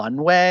a fun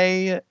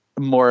way,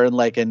 more in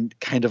like a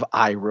kind of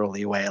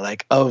eye-rolly way.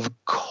 Like, of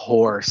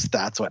course,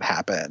 that's what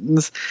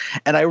happens.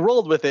 And I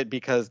rolled with it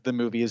because the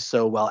movie is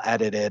so well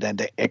edited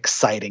and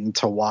exciting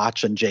to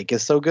watch, and Jake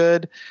is so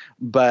good.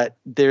 But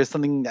there's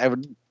something I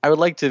would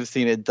like to have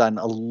seen it done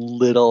a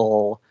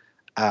little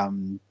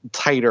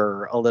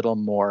tighter, a little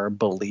more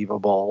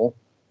believable.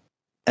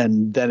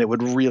 And then it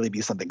would really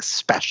be something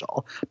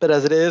special. But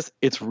as it is,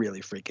 it's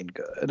really freaking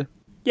good.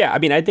 Yeah, I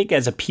mean, I think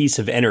as a piece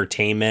of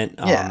entertainment,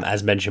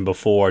 as mentioned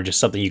before, just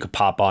something you could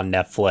pop on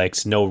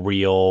Netflix, no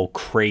real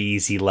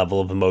crazy level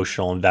of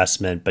emotional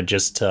investment, but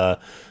just to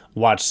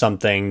watch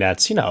something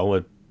that's, you know,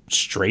 a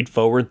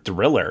straightforward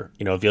thriller.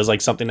 You know, it feels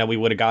like something that we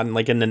would have gotten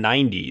like in the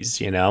 90s,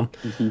 you know?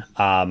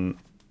 Mm-hmm.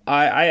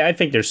 I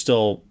think there's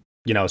still,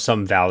 you know,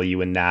 some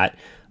value in that.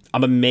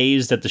 I'm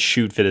amazed that the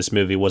shoot for this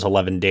movie was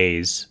 11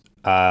 days.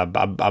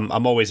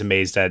 I'm always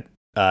amazed at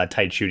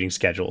tight shooting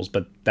schedules,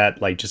 but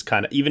that like just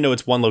kind of, even though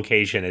it's one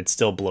location, it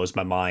still blows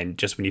my mind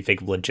just when you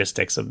think of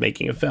logistics of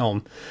making a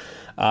film.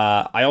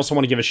 I also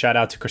want to give a shout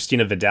out to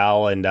Christina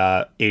Vidal and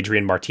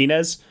Adrian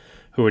Martinez,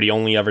 who are the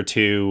only other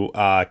two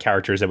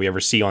characters that we ever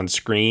see on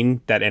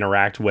screen that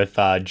interact with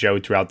Joe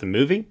throughout the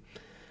movie.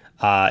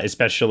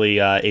 Especially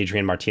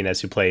Adrian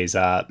Martinez, who plays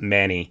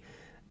Manny.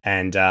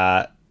 And,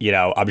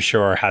 I'm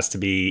sure has to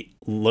be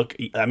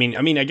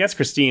I guess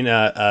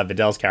Christina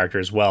Vidal's character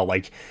as well.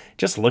 Like,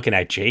 just looking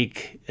at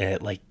Jake,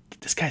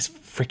 this guy's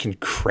freaking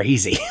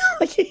crazy.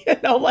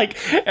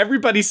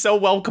 Everybody's so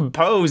well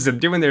composed and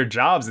doing their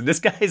jobs, and this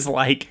guy's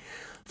like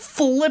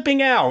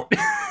flipping out.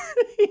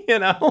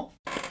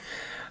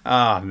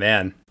 Oh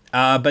man.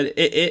 But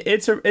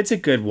it's a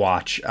good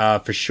watch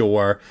for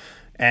sure,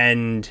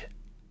 and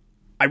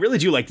I really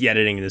do like the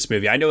editing in this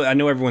movie. I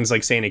know everyone's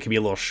like saying it could be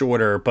a little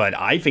shorter, but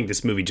I think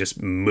this movie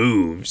just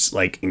moves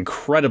like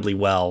incredibly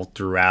well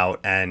throughout,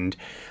 and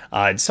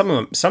some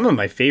of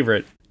my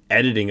favorite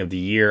editing of the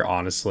year,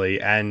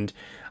 honestly. And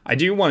I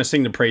do want to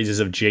sing the praises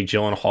of Jake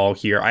Gyllenhaal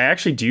here. I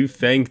actually do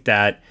think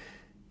that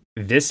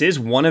this is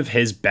one of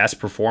his best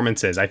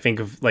performances. I think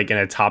of like in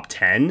a top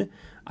 10.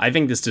 I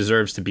think this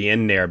deserves to be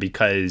in there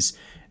because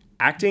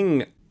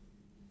acting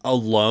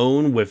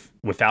alone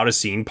without a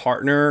scene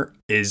partner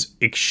is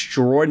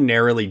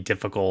extraordinarily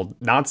difficult.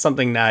 Not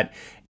something that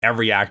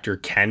every actor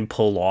can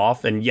pull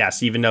off. And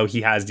yes, even though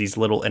he has these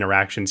little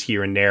interactions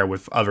here and there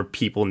with other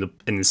people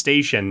in the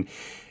station,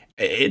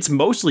 it's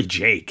mostly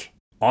Jake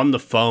on the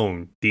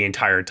phone the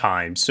entire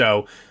time.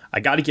 So I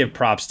got to give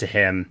props to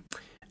him.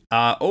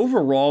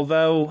 Overall,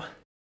 though,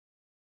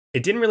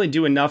 it didn't really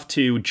do enough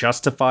to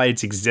justify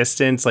its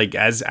existence, like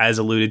as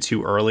alluded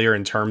to earlier,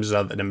 in terms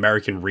of an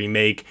American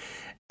remake,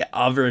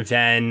 other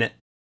than,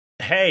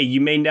 hey,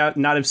 you may not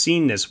have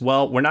seen this.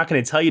 Well, we're not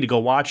going to tell you to go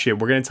watch it.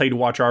 We're going to tell you to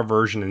watch our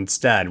version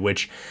instead,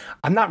 which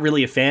I'm not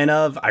really a fan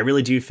of. I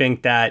really do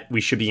think that we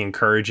should be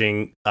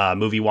encouraging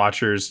movie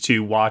watchers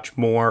to watch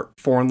more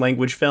foreign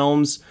language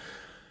films,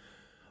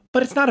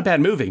 but it's not a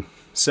bad movie.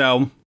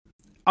 So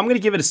I'm going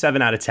to give it a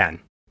 7 out of 10.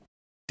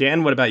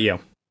 Dan, what about you?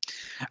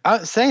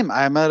 Same.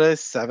 I'm at a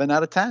 7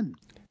 out of 10.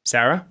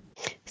 Sarah?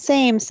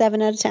 Same,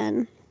 7 out of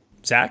 10.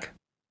 Zach?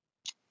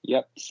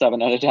 Yep,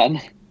 7 out of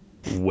 10.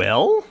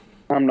 Will?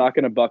 I'm not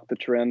going to buck the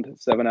trend.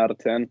 7 out of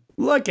 10.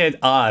 Look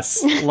at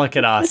us. Look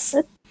at us.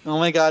 Oh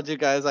my God, you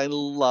guys, I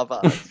love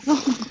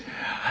us.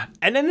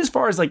 And then as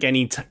far as like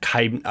any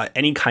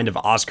kind of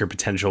Oscar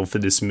potential for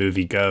this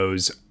movie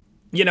goes,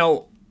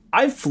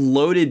 I've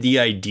floated the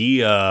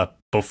idea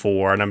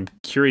before, and I'm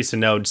curious to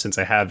know, since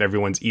I have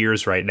everyone's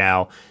ears right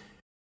now,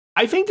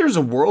 I think there's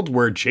a world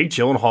where Jake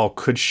Gyllenhaal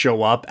could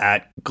show up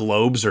at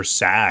Globes or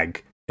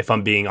SAG, if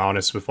I'm being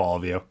honest with all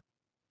of you.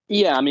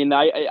 Yeah, I mean,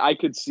 I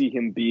could see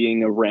him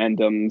being a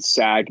random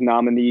SAG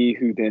nominee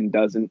who then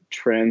doesn't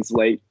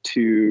translate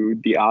to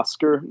the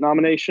Oscar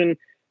nomination.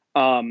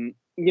 I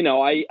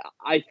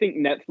think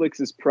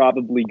Netflix is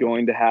probably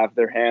going to have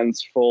their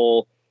hands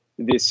full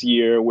this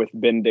year with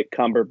Benedict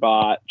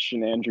Cumberbatch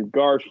and Andrew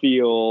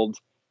Garfield.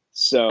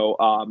 So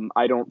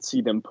I don't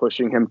see them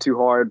pushing him too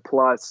hard.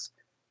 Plus,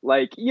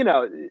 a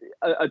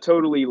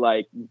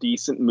totally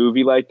decent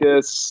movie like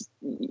this,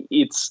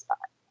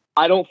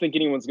 I don't think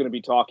anyone's going to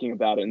be talking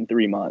about it in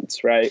 3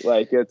 months, right?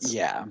 It's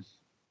not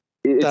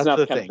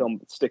the kind of film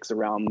that sticks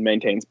around and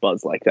maintains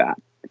buzz like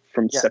that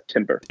from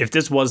September. If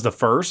this was the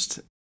first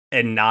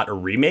and not a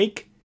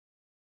remake,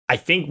 I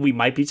think we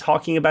might be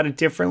talking about it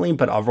differently,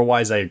 but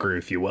otherwise I agree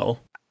with you, Will.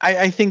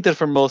 I think that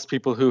for most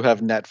people who have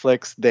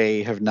Netflix,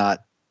 they have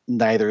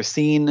neither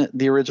seen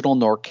the original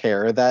nor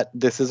care that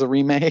this is a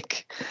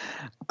remake.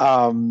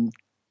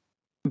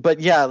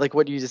 But yeah, like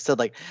what you just said,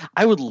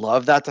 I would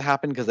love that to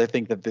happen because I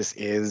think that this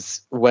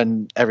is,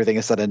 when everything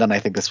is said and done, I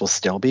think this will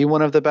still be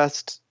one of the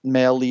best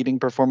male leading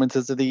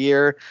performances of the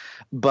year.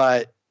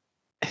 But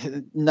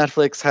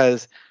Netflix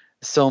has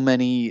so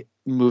many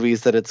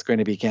movies that it's going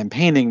to be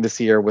campaigning this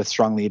year with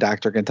strong lead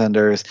actor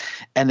contenders.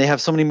 And they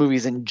have so many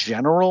movies in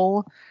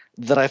general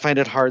that I find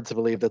it hard to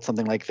believe that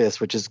something like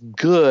this, which is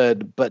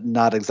good, but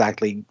not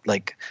exactly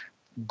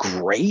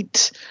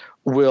great,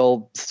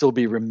 will still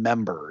be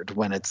remembered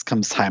when it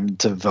comes time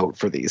to vote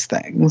for these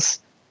things.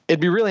 It'd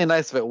be really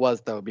nice if it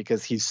was, though,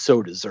 because he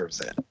so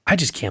deserves it. I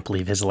just can't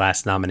believe his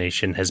last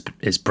nomination is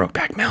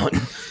Brokeback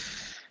Mountain.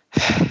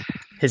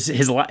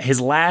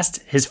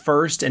 his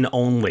first and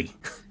only.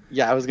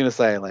 Yeah, I was gonna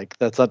say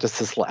that's not just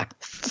his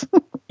last.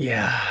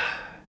 Yeah.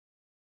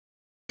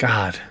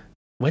 God,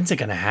 when's it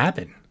gonna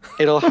happen?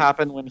 It'll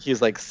happen when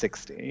he's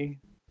 60.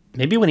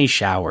 Maybe when he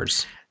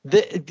showers.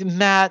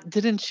 Matt,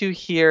 didn't you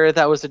hear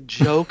that was a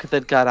joke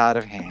that got out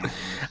of hand?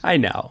 I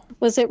know.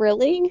 Was it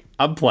really?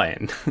 I'm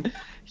playing.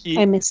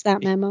 I missed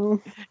that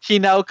memo. He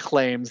now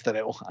claims that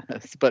it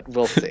was, but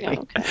we'll see.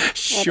 Okay.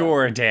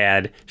 Sure,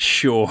 Dad.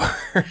 Sure.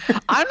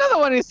 I'm not the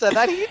one who said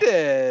that. He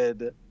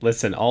did.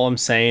 Listen, all I'm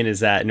saying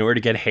is that in order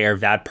to get hair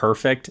that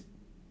perfect,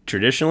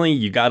 traditionally,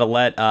 you got to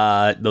let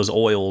those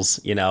oils,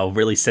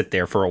 really sit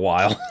there for a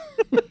while.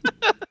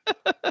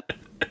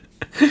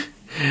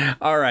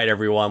 All right,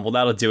 everyone. Well,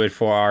 that'll do it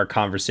for our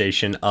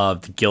conversation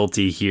of The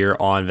Guilty here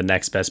on the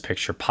Next Best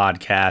Picture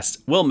podcast.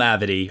 Will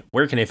Mavity,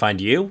 where can they find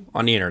you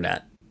on the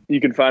internet? You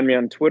can find me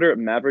on Twitter at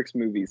Mavericks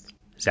Movies.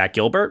 Zach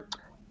Gilbert.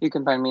 You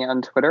can find me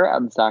on Twitter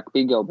at Zach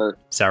B. Gilbert.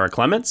 Sarah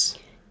Clements.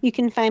 You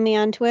can find me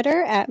on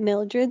Twitter at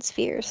Mildred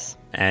Spheres.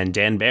 And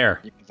Dan Baer.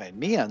 You can find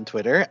me on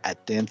Twitter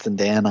at Dancing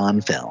Dan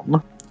on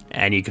Film.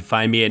 And you can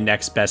find me at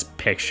Next Best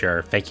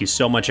Picture. Thank you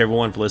so much,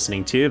 everyone, for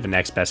listening to the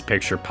Next Best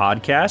Picture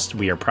podcast.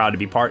 We are proud to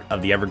be part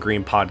of the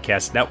Evergreen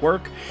Podcast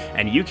Network,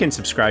 and you can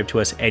subscribe to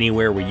us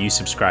anywhere where you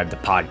subscribe to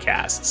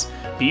podcasts.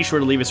 Be sure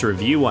to leave us a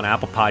review on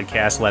Apple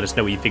Podcasts. Let us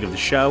know what you think of the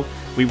show.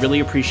 We really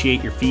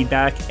appreciate your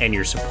feedback and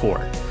your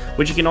support,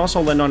 which you can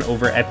also lend on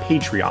over at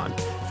Patreon.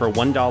 For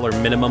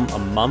 $1 minimum a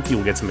month, you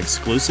will get some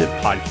exclusive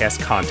podcast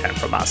content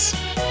from us.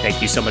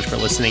 Thank you so much for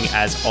listening,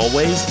 as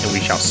always, and we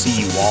shall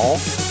see you all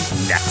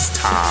next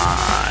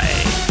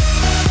time.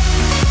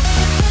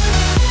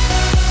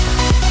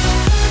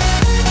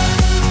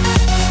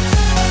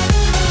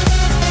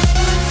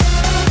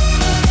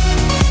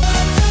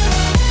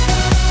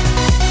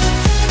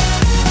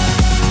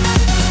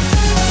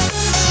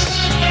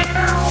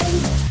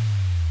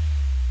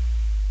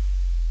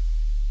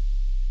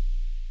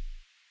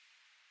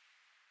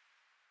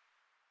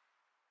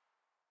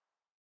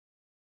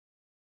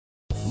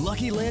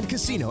 Lucky Land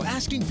Casino,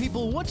 asking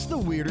people, what's the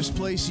weirdest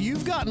place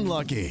you've gotten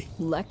lucky?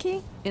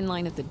 Lucky? In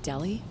line at the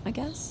deli, I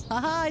guess?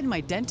 Aha, in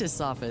my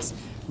dentist's office.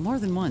 More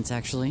than once,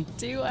 actually.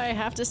 Do I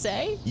have to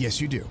say?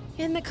 Yes, you do.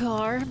 In the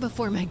car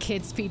before my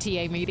kids'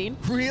 PTA meeting.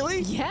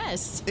 Really?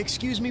 Yes.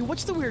 Excuse me,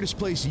 what's the weirdest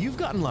place you've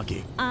gotten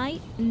lucky? I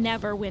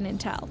never win and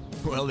tell.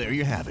 Well, there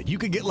you have it. You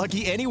can get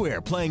lucky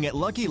anywhere, playing at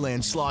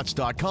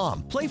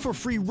LuckyLandSlots.com. Play for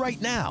free right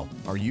now.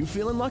 Are you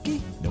feeling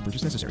lucky? No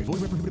purchase necessary.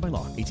 Void where prohibited by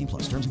law.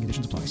 18+. Terms and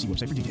conditions apply. See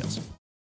website for details.